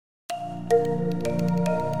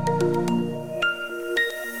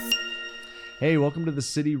Hey, welcome to the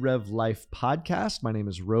City Rev Life podcast. My name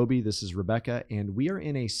is Roby. This is Rebecca, and we are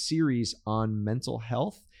in a series on mental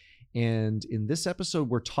health. And in this episode,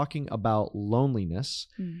 we're talking about loneliness,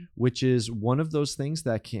 which is one of those things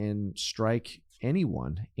that can strike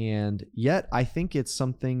anyone. And yet, I think it's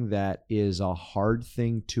something that is a hard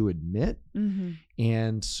thing to admit.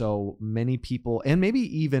 And so many people, and maybe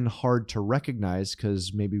even hard to recognize,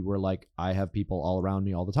 because maybe we're like, I have people all around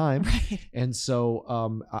me all the time. Right. And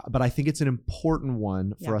so, but I think it's an important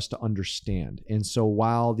one for us to understand. And so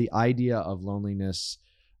while the idea of loneliness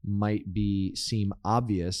might seem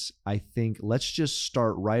obvious, I think let's just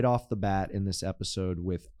start right off the bat in this episode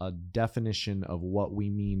with a definition of what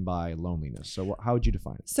we mean by loneliness. So how would you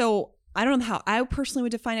define it? So I don't know how I personally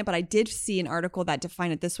would define it, but I did see an article that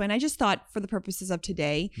defined it this way. And I just thought for the purposes of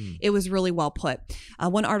today, it was really well put.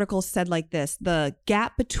 One article said like this: the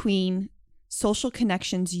gap between social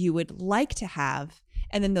connections you would like to have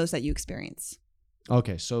and then those that you experience.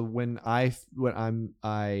 Okay, so when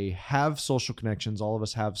I have social connections, all of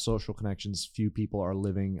us have social connections. Few people are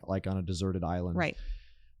living like on a deserted island, Right?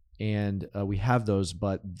 And we have those,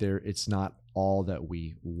 but it's not all that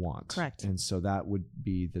we want. Correct. And so that would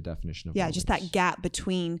be the definition of loneliness. Just that gap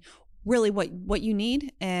between really what you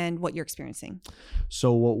need and what you're experiencing.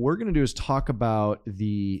 So what we're going to do is talk about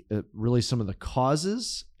really some of the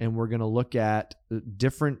causes, and we're going to look at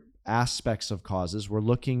different aspects of causes. We're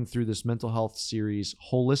looking through this mental health series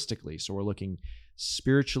holistically. So we're looking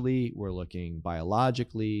spiritually, we're looking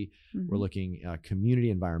biologically, we're looking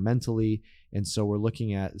community, environmentally. And so we're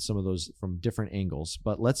looking at some of those from different angles.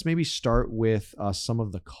 But let's maybe start with some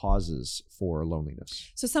of the causes for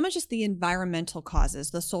loneliness. So some of just the environmental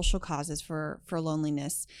causes, the social causes for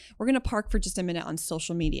loneliness. We're going to park for just a minute on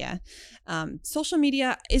social media. Social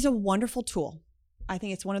media is a wonderful tool. I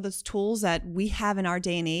think it's one of those tools that we have in our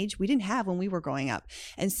day and age we didn't have when we were growing up.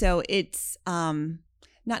 And so it's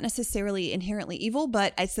not necessarily inherently evil,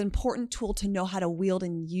 but it's an important tool to know how to wield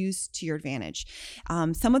and use to your advantage.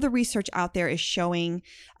 Some of the research out there is showing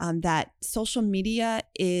that social media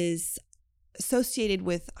is associated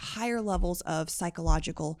with higher levels of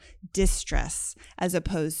psychological distress as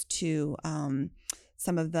opposed to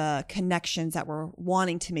some of the connections that we're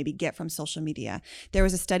wanting to maybe get from social media. There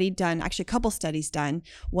was a study done, actually a couple studies done,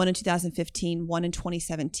 one in 2015, one in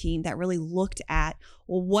 2017, that really looked at,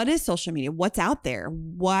 well, what is social media? What's out there?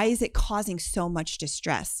 Why is it causing so much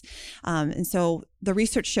distress? And so the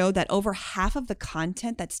research showed that over half of the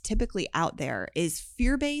content that's typically out there is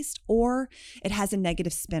fear-based or it has a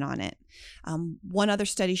negative spin on it. One other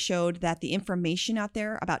study showed that the information out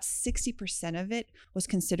there, about 60% of it was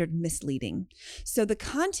considered misleading. So the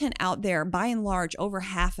content out there, by and large, over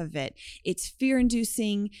half of it, it's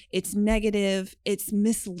fear-inducing, it's negative, it's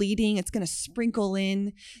misleading, it's going to sprinkle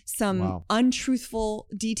in some untruthful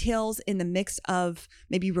details in the mix of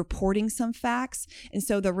maybe reporting some facts. And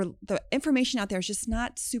so the information out there is just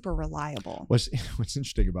not super reliable. What's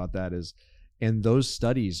interesting about that is, and those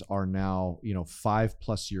studies are now,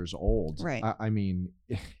 5+ years old. Right. I mean,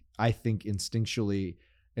 I think instinctually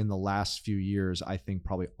in the last few years, I think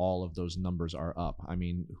probably all of those numbers are up. I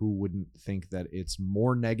mean, who wouldn't think that it's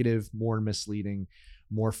more negative, more misleading,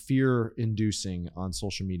 more fear-inducing on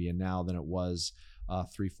social media now than it was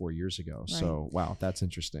 3-4 years ago. Right. So, wow, that's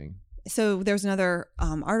interesting. So there's another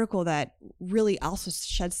article that really also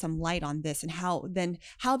sheds some light on this, and how then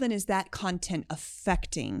is that content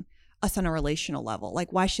affecting us on a relational level?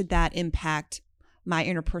 Like, why should that impact my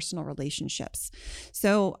interpersonal relationships?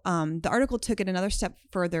 So the article took it another step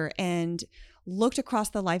further and looked across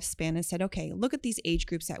the lifespan and said, okay, look at these age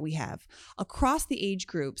groups that we have. Across the age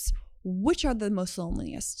groups, which are the most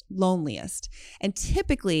loneliest? And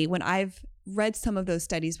typically, when I've read some of those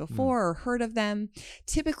studies before or heard of them,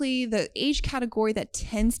 typically the age category that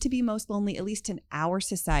tends to be most lonely, at least in our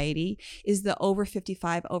society, is the over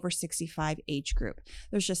 55, over 65 age group.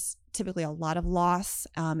 There's just typically a lot of loss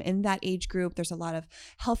in that age group. There's a lot of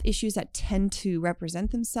health issues that tend to represent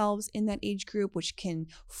themselves in that age group, which can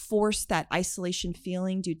force that isolation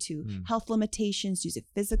feeling due to health limitations, due to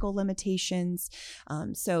physical limitations.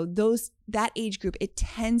 So that age group, it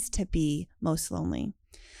tends to be most lonely.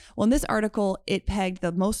 Well, in this article, it pegged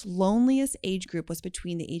the most loneliest age group was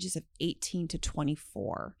between the ages of 18 to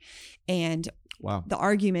 24. And the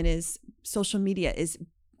argument is social media is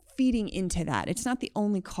feeding into that. It's not the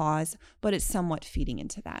only cause, but it's somewhat feeding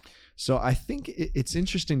into that. So I think it's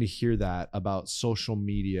interesting to hear that about social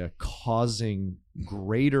media causing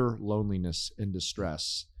greater loneliness and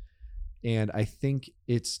distress. And I think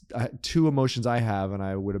it's two emotions I have, and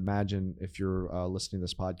I would imagine if you're listening to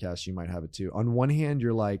this podcast, you might have it too. On one hand,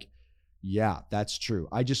 you're like, Yeah, that's true.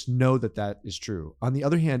 I just know that that is true. On the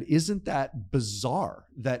other hand, isn't that bizarre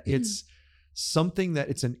that it's something that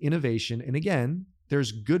it's an innovation? And again,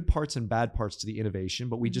 there's good parts and bad parts to the innovation,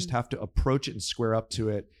 but we just have to approach it and square up to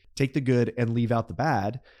it, take the good and leave out the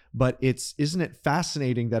bad. But isn't it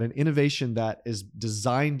fascinating that an innovation that is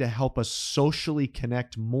designed to help us socially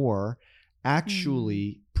connect more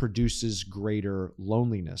actually produces greater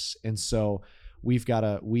loneliness? And so we've got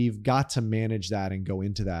to manage that and go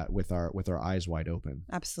into that with our eyes wide open.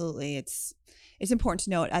 Absolutely. It's important to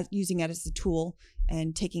note as using it as a tool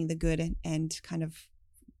and taking the good and kind of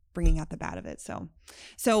bringing out the bad of it. So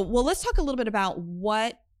well, let's talk a little bit about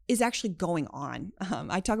what is actually going on.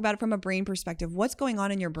 I talk about it from a brain perspective. What's going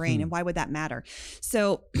on in your brain and why would that matter?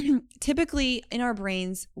 So typically in our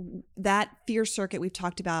brains, that fear circuit we've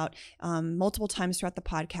talked about multiple times throughout the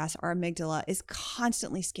podcast, our amygdala is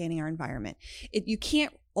constantly scanning our environment. You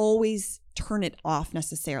can't always turn it off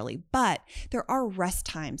necessarily, but there are rest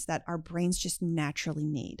times that our brains just naturally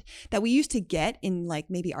need that we used to get in, like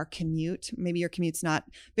maybe our commute. Maybe your commute's not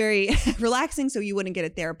very relaxing, so you wouldn't get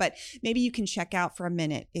it there, but maybe you can check out for a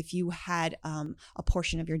minute if you had a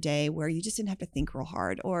portion of your day where you just didn't have to think real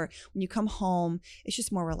hard, or when you come home, it's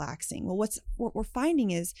just more relaxing. Well, what we're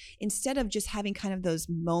finding is instead of just having kind of those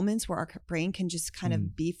moments where our brain can just kind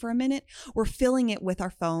of be for a minute, we're filling it with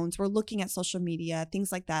our phones. We're looking at social media, things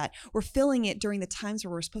like that. We're filling it during the times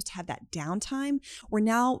where we're supposed to have that downtime. We're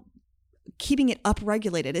now keeping it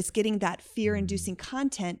upregulated. It's getting that fear-inducing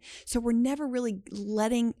content. So we're never really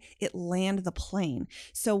letting it land the plane.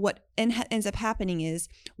 So what ends up happening is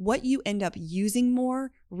what you end up using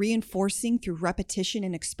more, reinforcing through repetition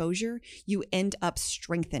and exposure, you end up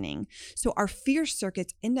strengthening. So our fear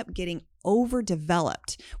circuits end up getting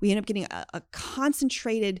overdeveloped. We end up getting a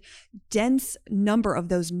concentrated, dense number of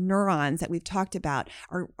those neurons that we've talked about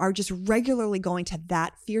are just regularly going to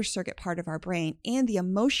that fear circuit part of our brain, and the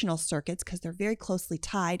emotional circuits, because they're very closely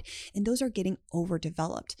tied, and those are getting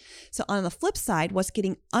overdeveloped. So on the flip side, what's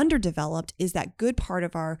getting underdeveloped is that good part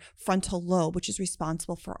of our frontal lobe, which is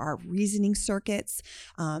responsible for our reasoning circuits,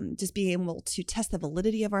 just being able to test the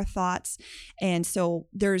validity of our thoughts. And so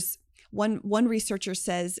there's one researcher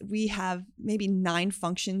says we have maybe 9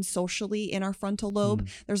 functions socially in our frontal lobe.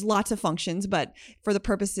 There's lots of functions, but for the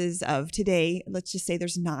purposes of today, let's just say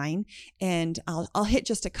there's 9. And I'll hit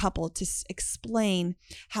just a couple to explain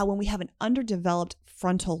how when we have an underdeveloped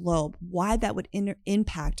frontal lobe, why that would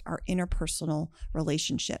impact our interpersonal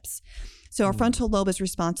relationships. So our frontal lobe is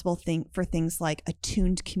responsible for things like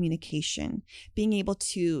attuned communication, being able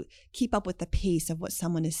to keep up with the pace of what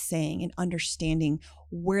someone is saying and understanding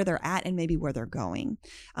where they're at and maybe where they're going.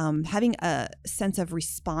 Having a sense of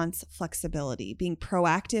response flexibility, being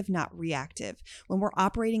proactive, not reactive. When we're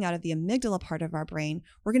operating out of the amygdala part of our brain,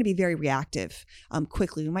 we're going to be very reactive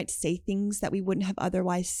quickly. We might say things that we wouldn't have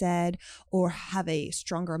otherwise said, or have a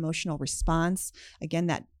stronger emotional response. Again,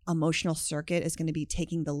 that emotional circuit is going to be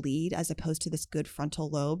taking the lead as opposed to this good frontal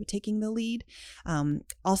lobe taking the lead.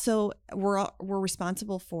 Also, we're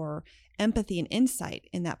responsible for empathy and insight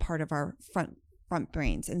in that part of our front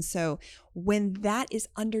brains. And so when that is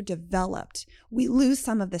underdeveloped, we lose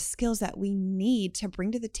some of the skills that we need to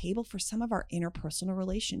bring to the table for some of our interpersonal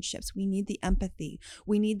relationships. We need the empathy.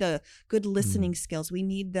 We need the good listening skills. We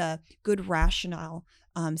need the good rationale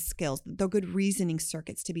skills, the good reasoning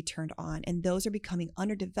circuits to be turned on. And those are becoming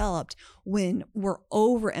underdeveloped when we're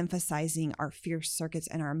overemphasizing our fear circuits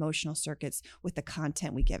and our emotional circuits with the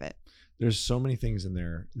content we give it. There's so many things in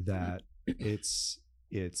there that it's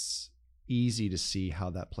easy to see how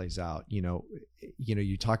that plays out.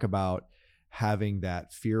 You talk about having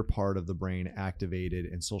that fear part of the brain activated,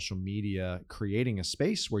 and social media creating a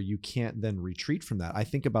space where you can't then retreat from that. I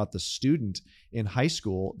think about the student in high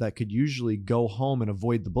school that could usually go home and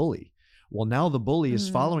avoid the bully. Well, now the bully is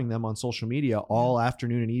following them on social media all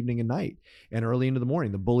afternoon and evening and night and early into the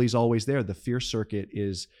morning. The bully's always there. The fear circuit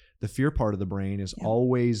is the fear part of the brain is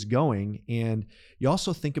always going. And you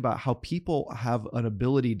also think about how people have an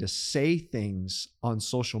ability to say things on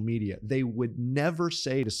social media they would never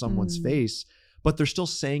say to someone's face, but they're still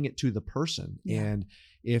saying it to the person. And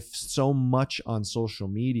if so much on social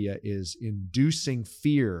media is inducing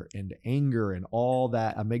fear and anger and all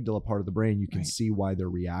that amygdala part of the brain, you can see why they're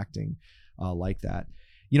reacting like that.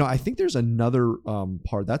 I think there's another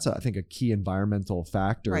part that's I think a key environmental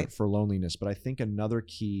factor for loneliness, but I think another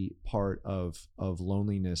key part of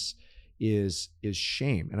loneliness is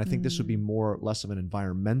shame. And I think this would be less of an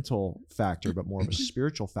environmental factor, but more of a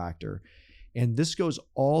spiritual factor. And this goes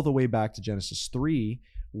all the way back to Genesis 3,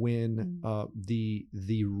 when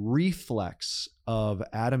the reflex of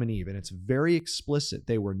Adam and Eve, and it's very explicit,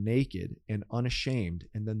 they were naked and unashamed,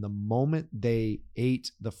 and then the moment they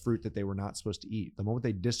ate the fruit that they were not supposed to eat, the moment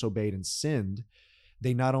they disobeyed and sinned,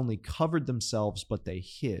 they not only covered themselves, but they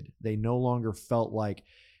hid. They no longer felt like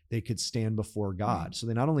they could stand before God. So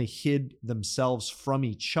they not only hid themselves from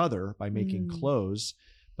each other by making clothes,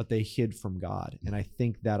 but they hid from God. And I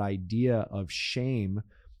think that idea of shame,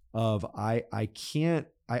 of I can't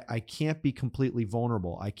be completely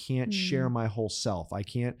vulnerable. I can't share my whole self. I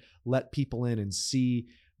can't let people in and see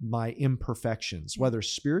my imperfections, whether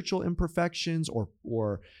spiritual imperfections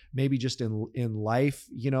or maybe just in life,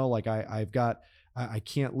 like I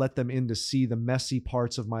can't let them in to see the messy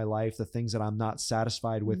parts of my life, the things that I'm not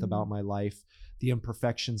satisfied with about my life, the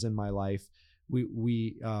imperfections in my life.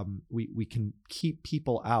 We can keep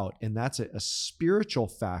people out, and that's a spiritual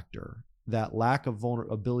factor. That lack of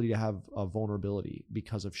ability to have a vulnerability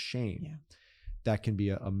because of shame, that can be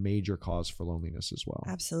a major cause for loneliness as well.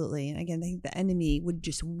 Absolutely. And again, I think the enemy would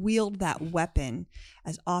just wield that weapon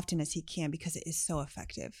as often as he can because it is so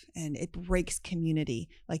effective and it breaks community,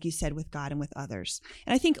 like you said, with God and with others.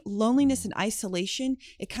 And I think loneliness and isolation,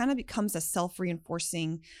 it kind of becomes a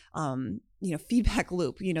self-reinforcing, feedback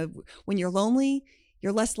loop. When you're lonely,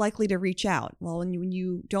 you're less likely to reach out. Well, when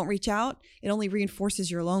you don't reach out, it only reinforces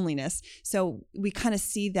your loneliness. So we kind of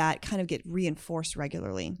see that kind of get reinforced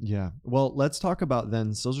regularly. Yeah. Well, let's talk about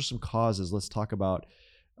then, so those are some causes. Let's talk about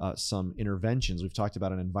some interventions. We've talked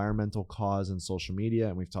about an environmental cause in social media,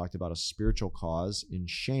 and we've talked about a spiritual cause in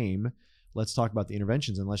shame. Let's talk about the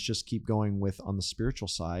interventions, and let's just keep going with on the spiritual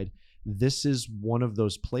side. This is one of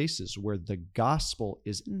those places where the gospel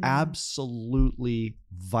is absolutely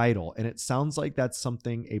vital. And it sounds like that's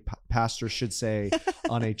something a pastor should say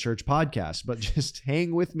on a church podcast, but just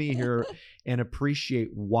hang with me here and appreciate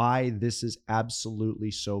why this is absolutely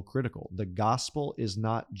so critical. The gospel is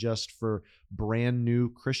not just for brand new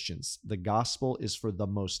Christians. The gospel is for the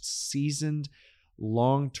most seasoned,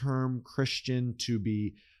 long-term Christian to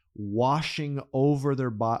be washing over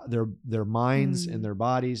their minds and their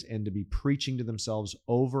bodies, and to be preaching to themselves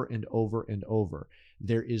over and over and over.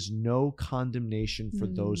 There is no condemnation for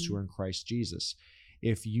those who are in Christ Jesus.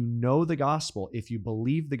 If you know the gospel, if you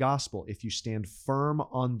believe the gospel, if you stand firm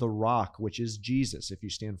on the rock, which is Jesus, if you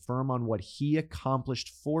stand firm on what he accomplished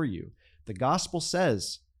for you, the gospel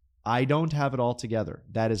says, I don't have it all together.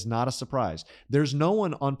 That is not a surprise. There's no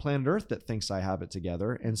one on planet Earth that thinks I have it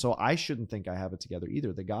together, and so I shouldn't think I have it together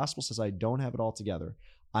either. The gospel says I don't have it all together.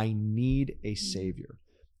 I need a savior.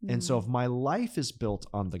 And so if my life is built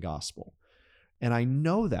on the gospel, and I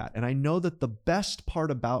know that, and I know that the best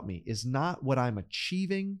part about me is not what I'm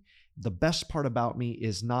achieving, the best part about me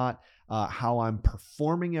is not how I'm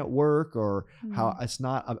performing at work, or how it's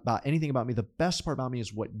not about anything about me. The best part about me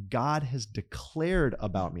is what God has declared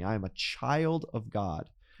about me. I am a child of God,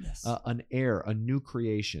 an heir, a new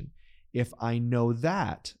creation. If I know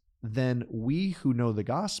that, then we who know the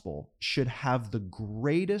gospel should have the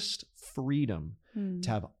greatest freedom to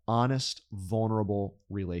have honest, vulnerable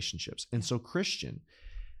relationships. And so, Christian,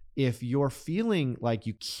 if you're feeling like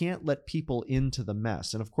you can't let people into the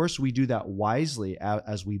mess, and of course we do that wisely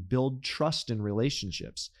as we build trust in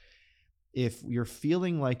relationships. If you're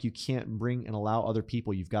feeling like you can't bring and allow other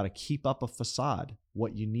people, you've got to keep up a facade.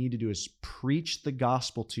 What you need to do is preach the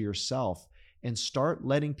gospel to yourself and start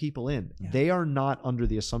letting people in. They are not under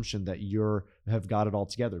the assumption that you have got it all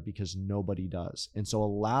together, because nobody does. And so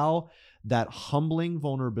allow that humbling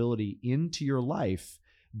vulnerability into your life,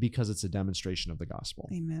 because it's a demonstration of the gospel.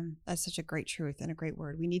 Amen. That's such a great truth and a great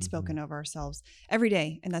word. We need spoken over ourselves every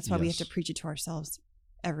day. And that's why we have to preach it to ourselves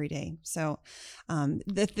every day. So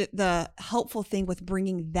the helpful thing with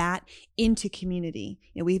bringing that into community,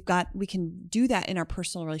 we can do that in our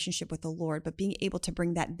personal relationship with the Lord, but being able to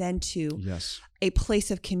bring that then to a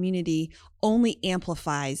place of community only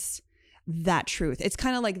amplifies that truth. It's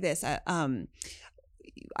kind of like this.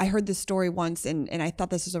 I heard this story once, and I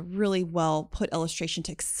thought this was a really well put illustration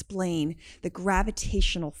to explain the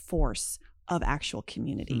gravitational force of actual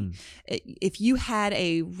community. If you had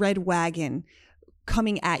a red wagon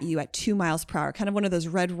coming at you at 2 miles per hour, kind of one of those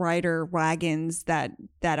Red Ryder wagons that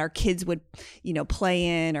our kids would, play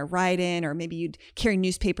in or ride in, or maybe you'd carry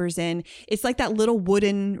newspapers in. It's like that little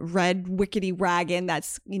wooden red wickety wagon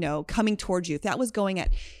that's, coming towards you. If that was going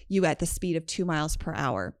at you at the speed of 2 miles per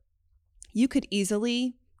hour, you could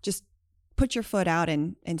easily just put your foot out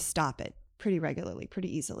and stop it pretty regularly,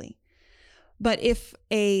 pretty easily. But if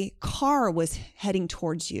a car was heading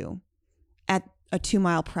towards you at a 2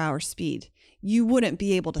 mile per hour speed. You wouldn't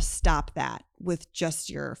be able to stop that with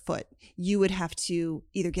just your foot. You would have to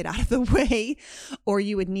either get out of the way, or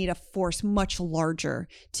you would need a force much larger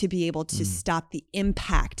to be able to stop the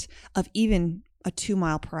impact of even a 2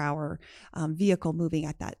 mile per hour vehicle moving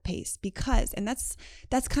at that pace. Because, and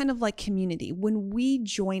that's kind of like community. When we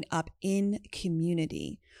join up in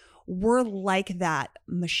community, we're like that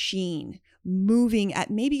machine moving at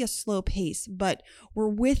maybe a slow pace, but we're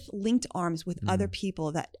with linked arms with other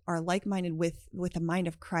people that are like-minded with the mind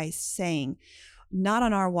of Christ, saying, not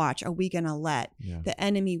on our watch are we going to let the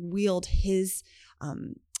enemy wield his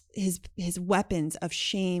weapons of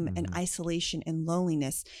shame and isolation and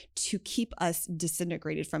loneliness to keep us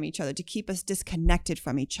disintegrated from each other, to keep us disconnected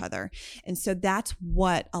from each other. And so that's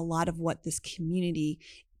what a lot of what this community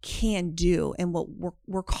can do, and what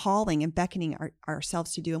we're calling and beckoning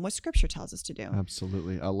ourselves to do, and what Scripture tells us to do.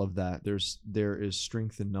 Absolutely. I love that. There is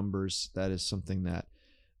strength in numbers. That is something that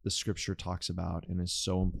the Scripture talks about and is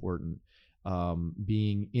so important.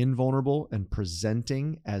 Being invulnerable and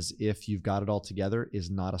presenting as if you've got it all together is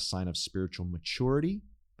not a sign of spiritual maturity,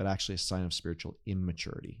 but actually a sign of spiritual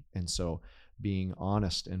immaturity. And so being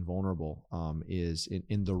honest and vulnerable is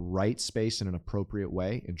in the right space in an appropriate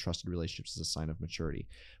way in trusted relationships is a sign of maturity.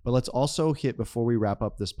 But let's also hit, before we wrap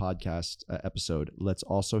up this podcast episode, let's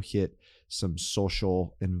also hit some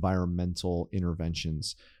social, environmental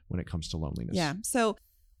interventions when it comes to loneliness. Yeah. So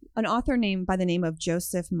an author by the name of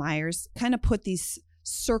Joseph Myers kind of put these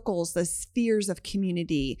circles, the spheres of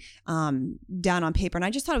community down on paper. And I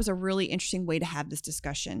just thought it was a really interesting way to have this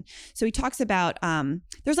discussion. So he talks about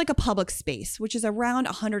there's like a public space, which is around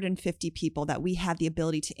 150 people that we have the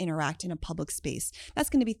ability to interact in a public space. That's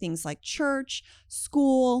going to be things like church,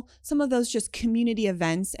 school, some of those just community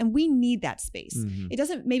events. And we need that space. It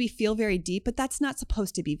doesn't maybe feel very deep, but that's not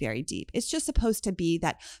supposed to be very deep. It's just supposed to be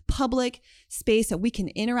that public space that we can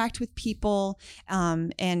interact with people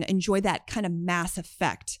and enjoy that kind of mass effect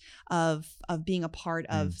of being a part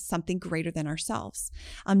of something greater than ourselves.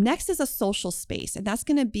 Next is a social space, and that's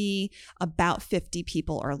going to be about 50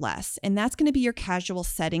 people or less. And that's going to be your casual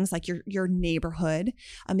settings, like your neighborhood,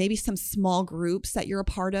 maybe some small groups that you're a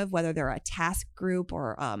part of, whether they're a task group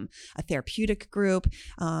or a therapeutic group.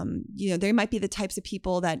 They might be the types of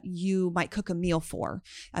people that you might cook a meal for.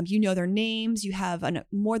 You know their names, you have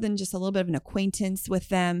more than just a little bit of an acquaintance with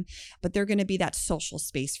them, but they're going to be that social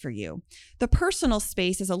space for you. The personal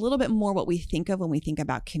space is a little bit more what we think of when we think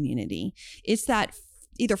about community. It's that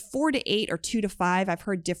either 4 to 8 or 2 to 5. I've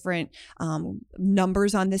heard different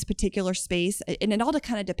numbers on this particular space. And it all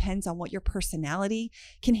kind of depends on what your personality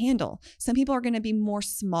can handle. Some people are going to be more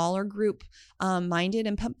smaller group minded,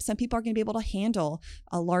 and some people are going to be able to handle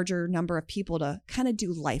a larger number of people to kind of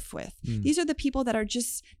do life with. These are the people that are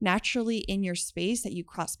just naturally in your space that you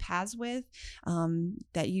cross paths with,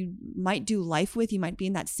 that you might do life with. You might be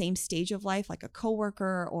in that same stage of life, like a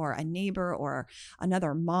coworker or a neighbor or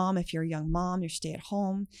another mom. If you're a young mom, you stay at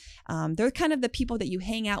home. They're kind of the people that you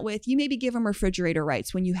hang out with. You maybe give them refrigerator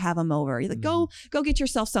rights when you have them over. You're like, go get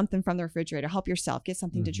yourself something from the refrigerator. Help yourself. Get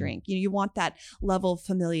something to drink. You want that level of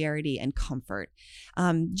familiarity and comfort.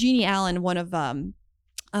 Jeannie Allen, one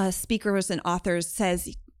of speakers and authors,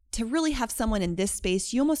 says to really have someone in this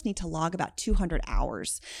space, you almost need to log about 200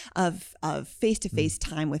 hours of face-to-face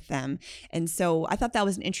time with them. And so I thought that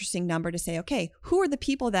was an interesting number to say, okay, who are the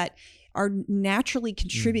people that are naturally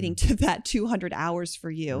contributing to that 200 hours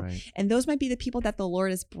for you? Right. And those might be the people that the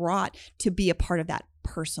Lord has brought to be a part of that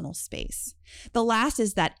personal space. The last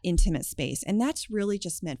is that intimate space. And that's really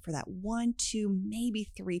just meant for that 1, 2, maybe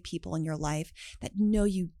 3 people in your life that know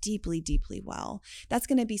you deeply, deeply well. That's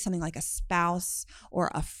going to be something like a spouse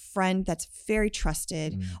or a friend that's very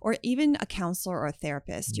trusted, or even a counselor or a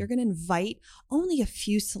therapist. You're going to invite only a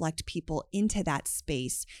few select people into that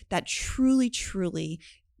space that truly, truly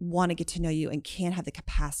want to get to know you and can have the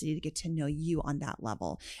capacity to get to know you on that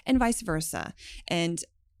level, and vice versa. And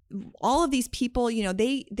all of these people,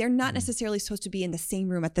 they're not necessarily supposed to be in the same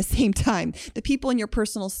room at the same time. The people in your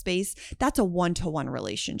personal space, that's a one-to-one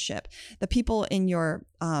relationship. The people in your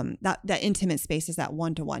that intimate space is that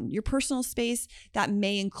one-to-one. Your personal space, that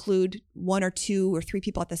may include 1 or 2 or 3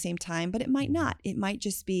 people at the same time, but it might not. It might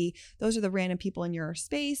just be those are the random people in your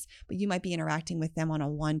space, but you might be interacting with them on a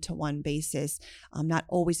one-to-one basis, not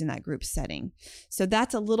always in that group setting. So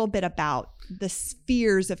that's a little bit about the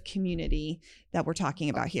spheres of community that we're talking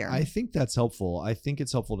about here. I think that's helpful. I think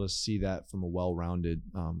it's helpful to see that from a well-rounded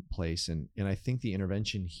place. And I think the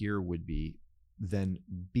intervention here would be then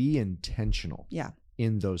be intentional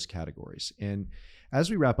in those categories. And as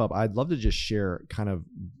we wrap up, I'd love to just share kind of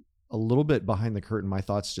a little bit behind the curtain, my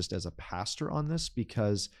thoughts just as a pastor on this,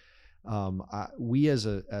 because we as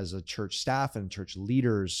a church staff and church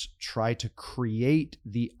leaders try to create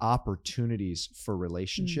the opportunities for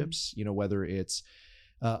relationships, whether it's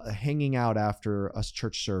hanging out after a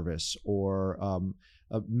church service, or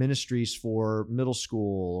ministries for middle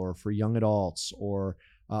school or for young adults, or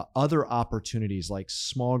other opportunities like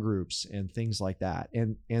small groups and things like that.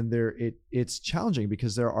 And it's challenging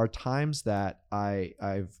because there are times that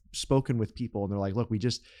I've spoken with people and they're like, look, we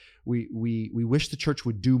wish the church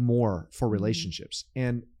would do more for relationships.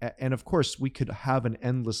 And of course we could have an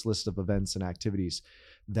endless list of events and activities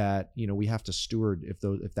that, we have to steward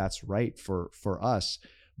if that's right for us.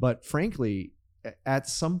 But frankly, at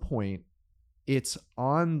some point, it's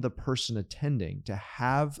on the person attending to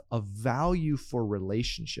have a value for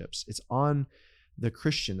relationships. It's on the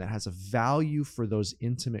Christian that has a value for those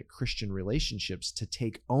intimate Christian relationships to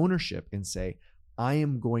take ownership and say, I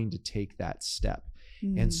am going to take that step.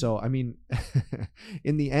 And so,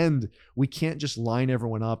 in the end, we can't just line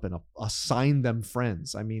everyone up and assign them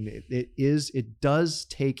friends. It does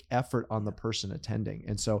take effort on the person attending.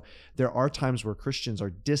 And so there are times where Christians are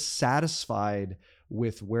dissatisfied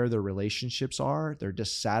with where their relationships are. They're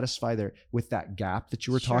dissatisfied with that gap that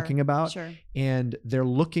you were talking about. Sure. And they're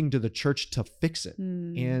looking to the church to fix it.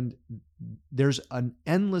 And there's an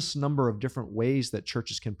endless number of different ways that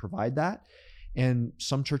churches can provide that. And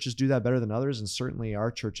some churches do that better than others. And certainly our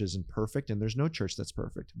church isn't perfect, and there's no church that's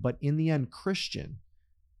perfect. But in the end, Christian,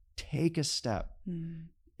 take a step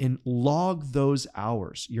and log those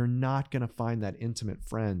hours. You're not going to find that intimate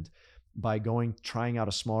friend by trying out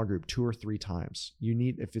a small group 2 or 3 times.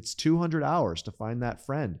 If it's 200 hours to find that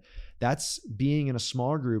friend, that's being in a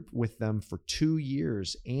small group with them for 2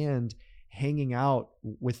 years and hanging out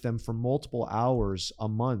with them for multiple hours a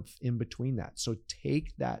month in between that. So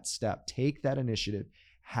take that step, take that initiative,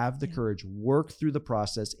 have the courage, work through the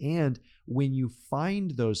process. And when you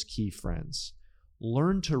find those key friends,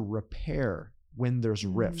 learn to repair when there's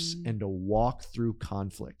rifts and to walk through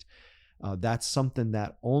conflict. That's something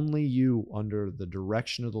that only you, under the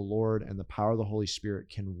direction of the Lord and the power of the Holy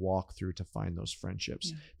Spirit, can walk through to find those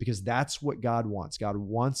friendships, because that's what God wants. God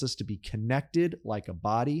wants us to be connected like a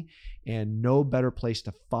body, and no better place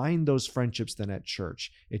to find those friendships than at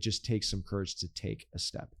church. It just takes some courage to take a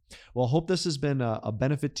step. Well, I hope this has been a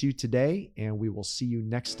benefit to you today, and we will see you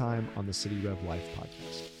next time on the City Rev Life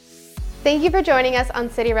podcast. Thank you for joining us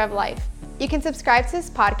on City Rev Life. You can subscribe to this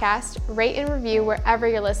podcast, rate and review wherever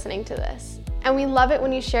you're listening to this. And we love it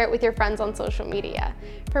when you share it with your friends on social media.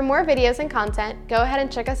 For more videos and content, go ahead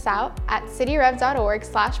and check us out at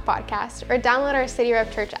cityrev.org/podcast or download our City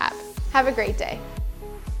Rev Church app. Have a great day.